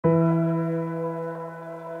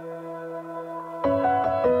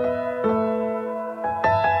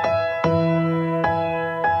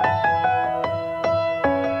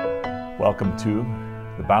Welcome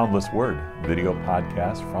to the Boundless Word video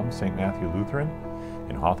podcast from St. Matthew Lutheran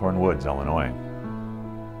in Hawthorne Woods, Illinois.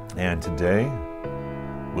 And today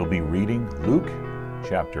we'll be reading Luke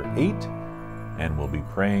chapter 8 and we'll be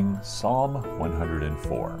praying Psalm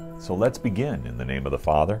 104. So let's begin in the name of the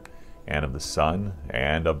Father and of the Son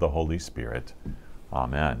and of the Holy Spirit.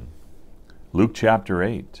 Amen. Luke chapter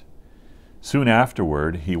 8. Soon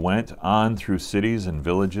afterward, he went on through cities and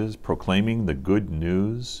villages, proclaiming the good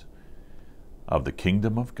news of the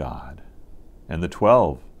kingdom of God. And the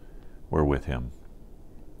 12 were with him,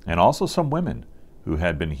 and also some women who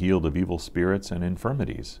had been healed of evil spirits and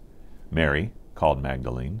infirmities. Mary, called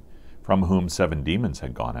Magdalene, from whom 7 demons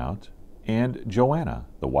had gone out, and Joanna,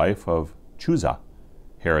 the wife of Chuza,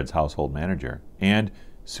 Herod's household manager, and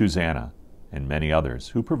Susanna, and many others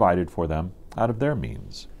who provided for them out of their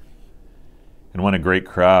means. And when a great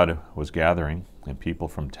crowd was gathering, and people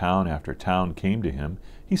from town after town came to him,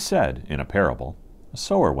 he said in a parable, a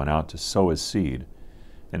sower went out to sow his seed,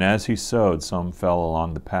 and as he sowed, some fell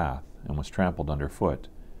along the path, and was trampled underfoot,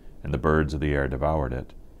 and the birds of the air devoured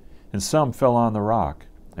it. And some fell on the rock,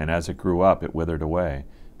 and as it grew up, it withered away,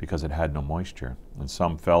 because it had no moisture. And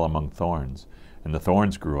some fell among thorns, and the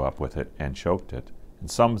thorns grew up with it, and choked it. And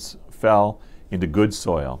some fell into good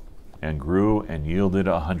soil, and grew and yielded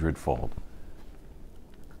 100-fold.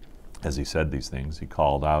 As he said these things, he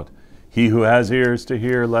called out, "He who has ears to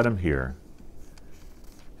hear, let him hear."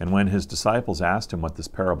 And when his disciples asked him what this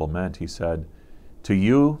parable meant, he said, "To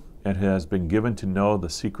you it has been given to know the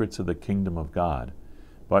secrets of the kingdom of God,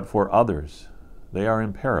 but for others they are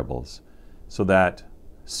in parables, so that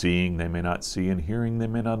seeing they may not see, and hearing they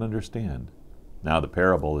may not understand. Now the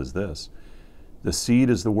parable is this: the seed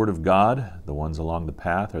is the word of God, the ones along the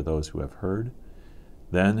path are those who have heard.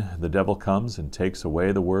 Then the devil comes and takes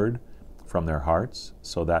away the word from their hearts,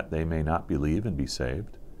 so that they may not believe and be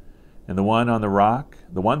saved. And the ones on the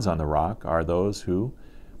rock are those who,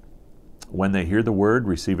 when they hear the word,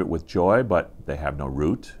 receive it with joy, but they have no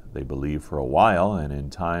root. They believe for a while, and in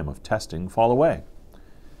time of testing fall away.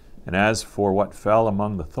 And as for what fell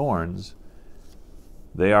among the thorns,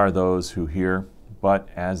 they are those who hear, but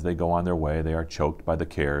as they go on their way, they are choked by the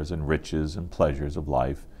cares and riches and pleasures of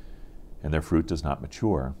life, and their fruit does not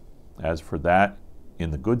mature. As for that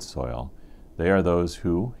in the good soil, they are those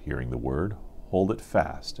who, hearing the word, hold it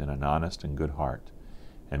fast in an honest and good heart,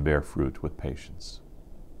 and bear fruit with patience.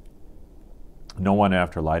 No one,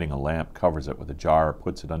 after lighting a lamp, covers it with a jar or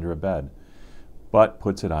puts it under a bed, but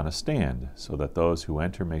puts it on a stand, so that those who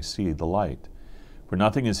enter may see the light. For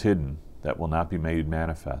nothing is hidden that will not be made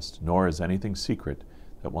manifest, nor is anything secret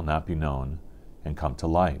that will not be known and come to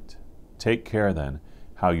light. Take care, then,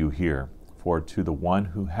 how you hear, for to the one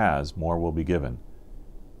who has more will be given,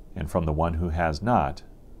 and from the one who has not,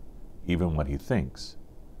 even what he thinks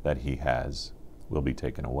that he has will be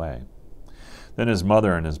taken away. Then his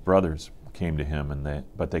mother and his brothers came to him,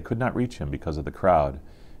 but they could not reach him because of the crowd.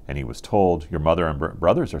 And he was told, "Your mother and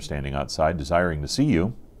brothers are standing outside, desiring to see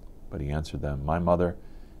you." But he answered them, "My mother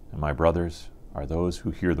and my brothers are those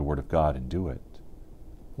who hear the word of God and do it."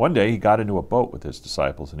 One day he got into a boat with his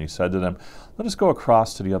disciples, and he said to them, "Let us go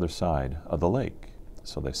across to the other side of the lake."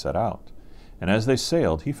 So they set out. And as they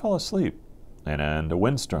sailed, he fell asleep. And a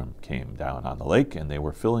windstorm came down on the lake, and they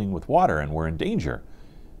were filling with water and were in danger.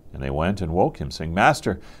 And they went and woke him, saying,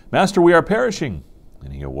 "Master, Master, we are perishing."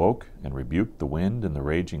 And he awoke and rebuked the wind and the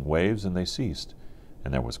raging waves, and they ceased,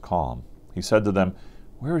 and there was calm. He said to them,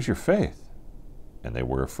 "Where is your faith?" And they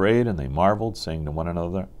were afraid, and they marveled, saying to one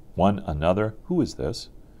another, "Who is this,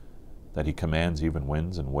 that he commands even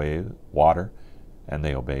winds and water, and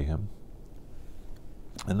they obey him?"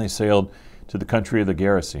 And they sailed to the country of the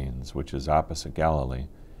Gerasenes, which is opposite Galilee.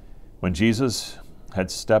 When Jesus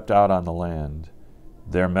had stepped out on the land,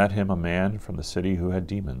 there met him a man from the city who had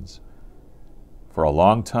demons. For a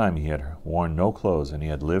long time he had worn no clothes, and he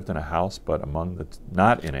had lived in a house,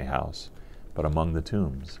 not in a house, but among the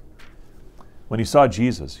tombs. When he saw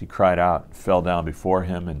Jesus, he cried out, and fell down before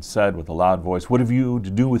him, and said with a loud voice, "What have you to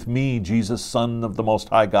do with me, Jesus, Son of the Most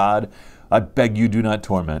High God? I beg you, do not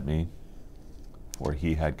torment me." For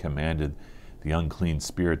he had commanded the unclean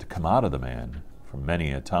spirit to come out of the man, for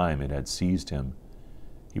many a time it had seized him.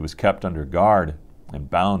 He was kept under guard and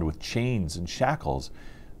bound with chains and shackles,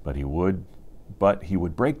 but he would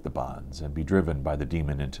break the bonds and be driven by the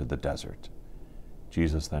demon into the desert.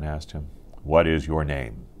 Jesus then asked him, "What is your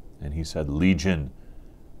name?" And he said, "Legion,"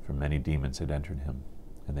 for many demons had entered him,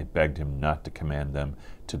 and they begged him not to command them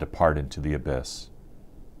to depart into the abyss.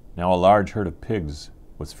 Now a large herd of pigs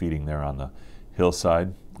was feeding there on the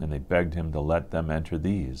hillside, and they begged him to let them enter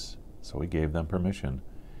these. So he gave them permission.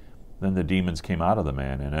 Then the demons came out of the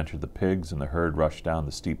man and entered the pigs, and the herd rushed down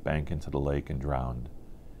the steep bank into the lake and drowned.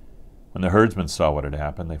 When the herdsmen saw what had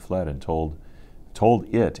happened, they fled and told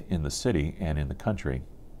it in the city and in the country.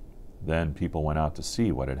 Then people went out to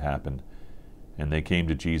see what had happened, and they came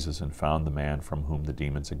to Jesus and found the man from whom the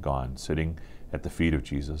demons had gone, sitting at the feet of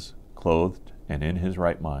Jesus, clothed and in his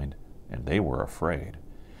right mind, and they were afraid.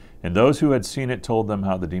 And those who had seen it told them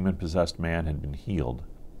how the demon-possessed man had been healed.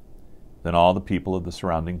 Then all the people of the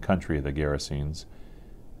surrounding country of the Gerasenes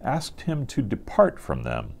asked him to depart from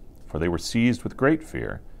them, for they were seized with great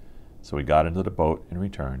fear. So he got into the boat and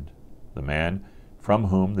returned. The man from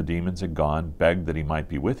whom the demons had gone begged that he might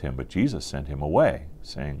be with him, but Jesus sent him away,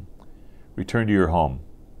 saying, "Return to your home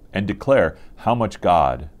and declare how much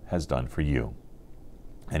God has done for you."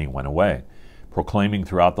 And he went away, proclaiming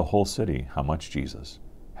throughout the whole city how much Jesus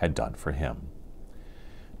had done for him.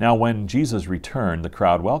 Now when Jesus returned, the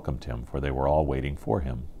crowd welcomed him, for they were all waiting for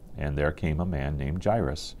him. And there came a man named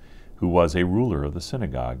Jairus, who was a ruler of the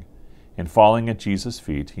synagogue. And falling at Jesus'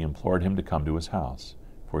 feet, he implored him to come to his house,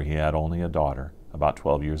 for he had only a daughter, about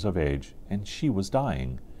 12 years of age, and she was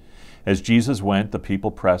dying. As Jesus went, the people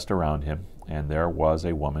pressed around him, and there was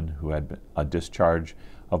a woman who had a discharge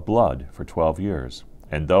of blood for 12 years.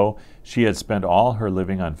 And though she had spent all her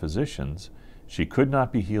living on physicians, she could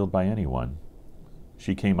not be healed by anyone.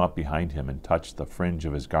 She came up behind him and touched the fringe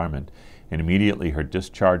of his garment, and immediately her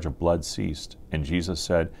discharge of blood ceased. And Jesus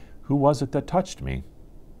said, "Who was it that touched me?"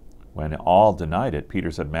 When all denied it, Peter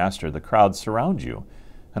said, "Master, the crowds surround you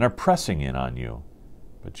and are pressing in on you."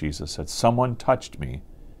 But Jesus said, "Someone touched me,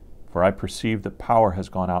 for I perceive that power has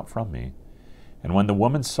gone out from me." And when the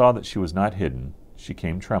woman saw that she was not hidden, she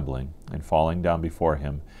came trembling, and falling down before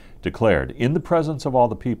him, declared, in the presence of all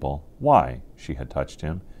the people, why she had touched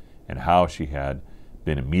him, and how she had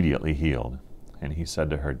been immediately healed. And he said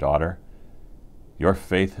to her, "Daughter, your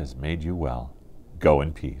faith has made you well. Go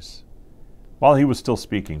in peace." While he was still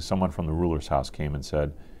speaking, someone from the ruler's house came and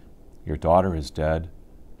said, "Your daughter is dead.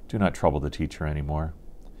 Do not trouble the teacher anymore."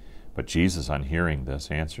 But Jesus, on hearing this,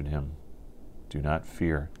 answered him, "Do not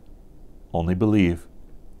fear. Only believe,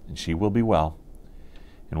 and she will be well."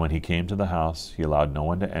 And when he came to the house, he allowed no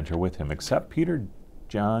one to enter with him except Peter,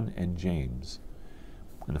 John, and James,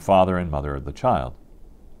 and the father and mother of the child.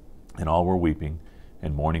 And all were weeping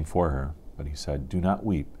and mourning for her. But he said, "Do not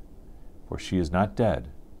weep, for she is not dead,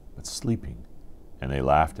 but sleeping." And they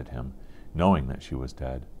laughed at him, knowing that she was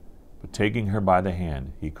dead. But taking her by the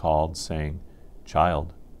hand, he called, saying,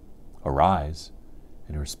 "Child, arise."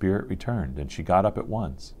 And her spirit returned, and she got up at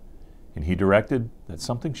once. And he directed that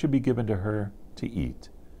something should be given to her to eat.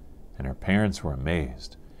 And her parents were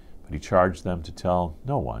amazed, but he charged them to tell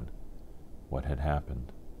no one what had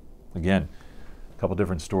happened. Again, a couple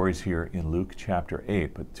different stories here in Luke chapter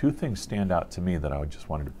 8, but two things stand out to me that I just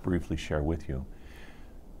wanted to briefly share with you.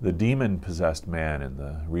 The demon-possessed man in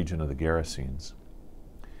the region of the Gerasenes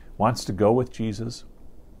wants to go with Jesus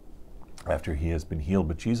after he has been healed,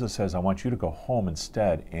 but Jesus says, "I want you to go home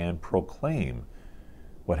instead and proclaim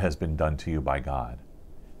what has been done to you by God."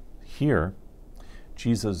 Here,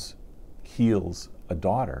 Jesus heals a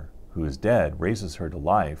daughter who is dead, raises her to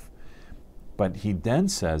life, but he then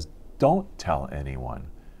says, "Don't tell anyone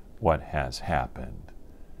what has happened."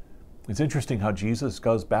 It's interesting how Jesus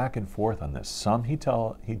goes back and forth on this. Some he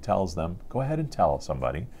tells them, "Go ahead and tell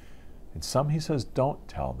somebody," and some he says, "Don't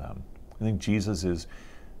tell them." I think Jesus is,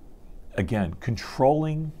 again,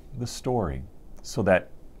 controlling the story so that,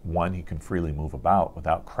 one, he can freely move about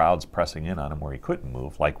without crowds pressing in on him where he couldn't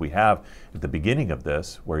move, like we have at the beginning of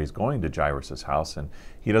this, where he's going to Jairus' house and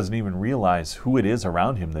he doesn't even realize who it is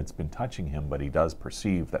around him that's been touching him, but he does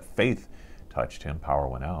perceive that faith touched him, power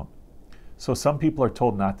went out. So some people are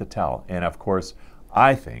told not to tell, and of course,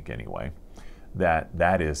 I think anyway,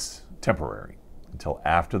 that is temporary until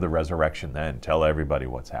after the resurrection. Then tell everybody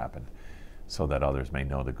what's happened so that others may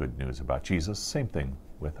know the good news about Jesus. Same thing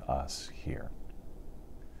with us here.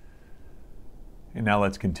 And now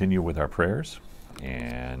let's continue with our prayers,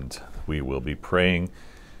 and we will be praying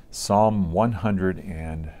Psalm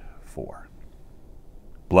 104.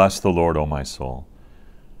 Bless the Lord, O my soul.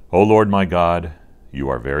 O Lord my God, you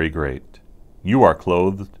are very great. You are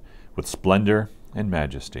clothed with splendor and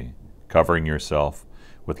majesty, covering yourself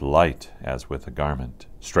with light as with a garment,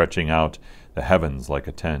 stretching out the heavens like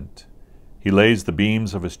a tent. He lays the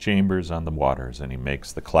beams of his chambers on the waters, and he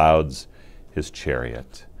makes the clouds his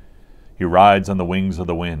chariot. He rides on the wings of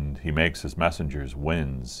the wind. He makes his messengers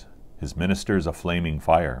winds, his ministers a flaming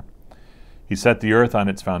fire. He set the earth on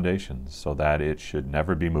its foundations, so that it should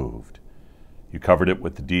never be moved. You covered it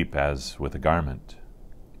with the deep as with a garment.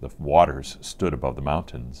 The waters stood above the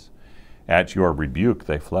mountains. At your rebuke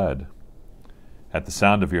they fled. At the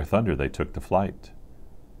sound of your thunder they took to flight.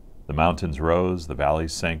 The mountains rose, the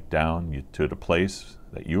valleys sank down to the place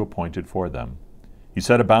that you appointed for them. You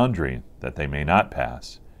set a boundary that they may not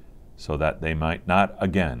pass, so that they might not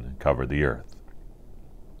again cover the earth.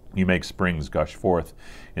 You make springs gush forth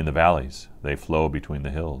in the valleys, they flow between the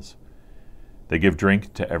hills. They give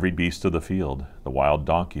drink to every beast of the field, the wild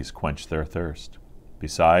donkeys quench their thirst.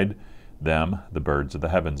 Beside them the birds of the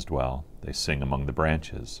heavens dwell, they sing among the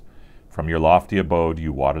branches. From your lofty abode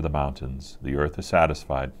you water the mountains, the earth is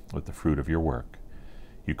satisfied with the fruit of your work.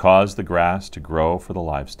 You cause the grass to grow for the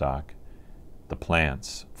livestock, the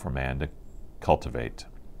plants for man to cultivate,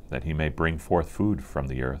 that he may bring forth food from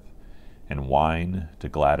the earth, and wine to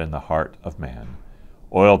gladden the heart of man,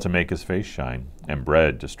 oil to make his face shine, and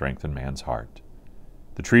bread to strengthen man's heart.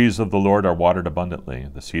 The trees of the Lord are watered abundantly,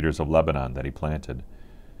 the cedars of Lebanon that he planted.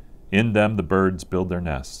 In them the birds build their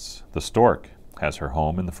nests. The stork has her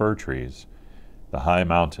home in the fir trees. The high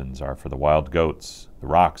mountains are for the wild goats. The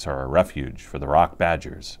rocks are a refuge for the rock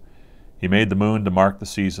badgers. He made the moon to mark the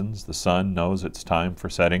seasons. The sun knows its time for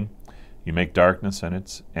setting. You make darkness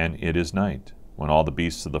and it is night, when all the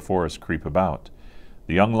beasts of the forest creep about.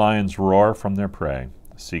 The young lions roar from their prey,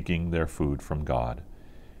 seeking their food from God.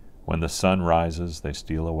 When the sun rises, they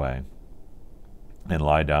steal away and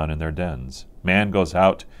lie down in their dens. Man goes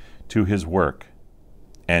out to his work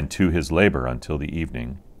and to his labor until the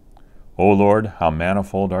evening. O Lord, how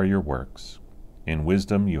manifold are your works! In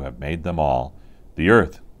wisdom you have made them all. The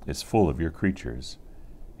earth is full of your creatures.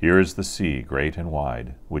 Here is the sea, great and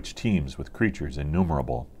wide, which teems with creatures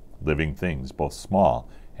innumerable, living things both small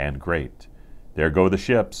and great. There go the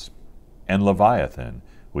ships, and Leviathan,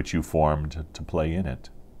 which you formed to play in it.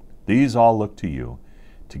 These all look to you,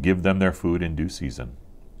 to give them their food in due season.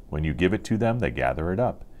 When you give it to them, they gather it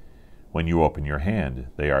up. When you open your hand,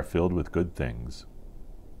 they are filled with good things.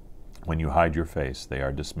 When you hide your face, they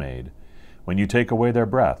are dismayed. When you take away their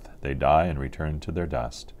breath, they die and return to their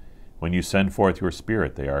dust. When you send forth your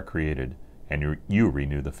spirit, they are created, and you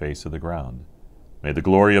renew the face of the ground. May the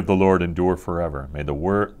glory of the Lord endure forever. May the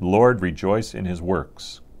Lord rejoice in his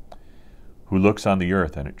works. Who looks on the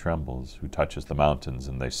earth and it trembles, who touches the mountains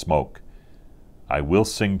and they smoke. I will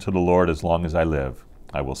sing to the Lord as long as I live.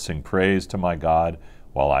 I will sing praise to my God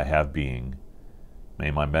while I have being.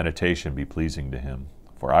 May my meditation be pleasing to him,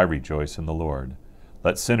 for I rejoice in the Lord.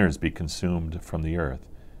 Let sinners be consumed from the earth,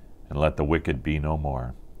 and let the wicked be no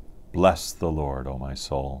more. Bless the Lord, O my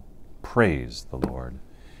soul. Praise the Lord.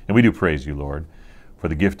 And we do praise you, Lord, for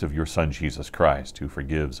the gift of your Son, Jesus Christ, who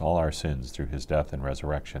forgives all our sins through his death and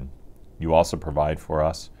resurrection. You also provide for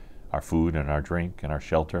us our food and our drink and our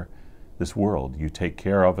shelter. This world, you take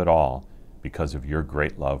care of it all because of your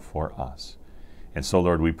great love for us. And so,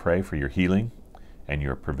 Lord, we pray for your healing and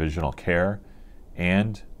your provisional care,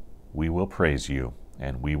 and we will praise you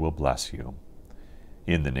and we will bless you.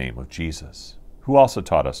 In the name of Jesus, who also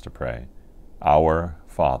taught us to pray, Our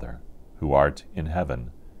Father, who art in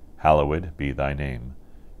heaven, hallowed be thy name.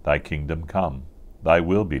 Thy kingdom come, thy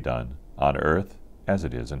will be done, on earth as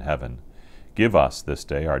it is in heaven. Give us this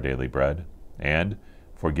day our daily bread, and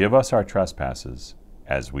forgive us our trespasses,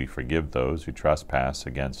 as we forgive those who trespass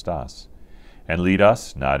against us. And lead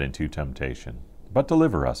us not into temptation, but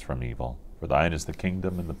deliver us from evil. For thine is the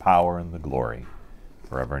kingdom and the power and the glory,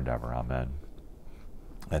 forever and ever. Amen.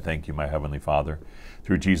 I thank you, my heavenly Father,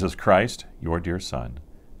 through Jesus Christ, your dear Son,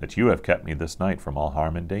 that you have kept me this night from all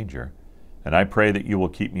harm and danger. And I pray that you will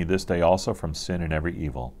keep me this day also from sin and every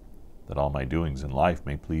evil, that all my doings in life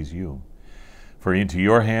may please you. For into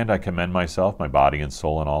your hand I commend myself, my body and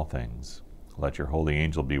soul, in all things. Let your holy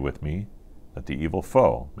angel be with me, that the evil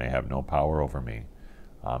foe may have no power over me.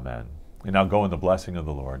 Amen. And now go in the blessing of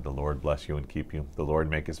the Lord. The Lord bless you and keep you. The Lord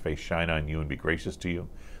make his face shine on you and be gracious to you.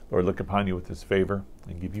 The Lord look upon you with his favor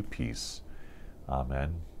and give you peace.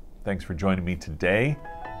 Amen. Thanks for joining me today.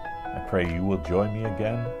 I pray you will join me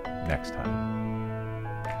again next time.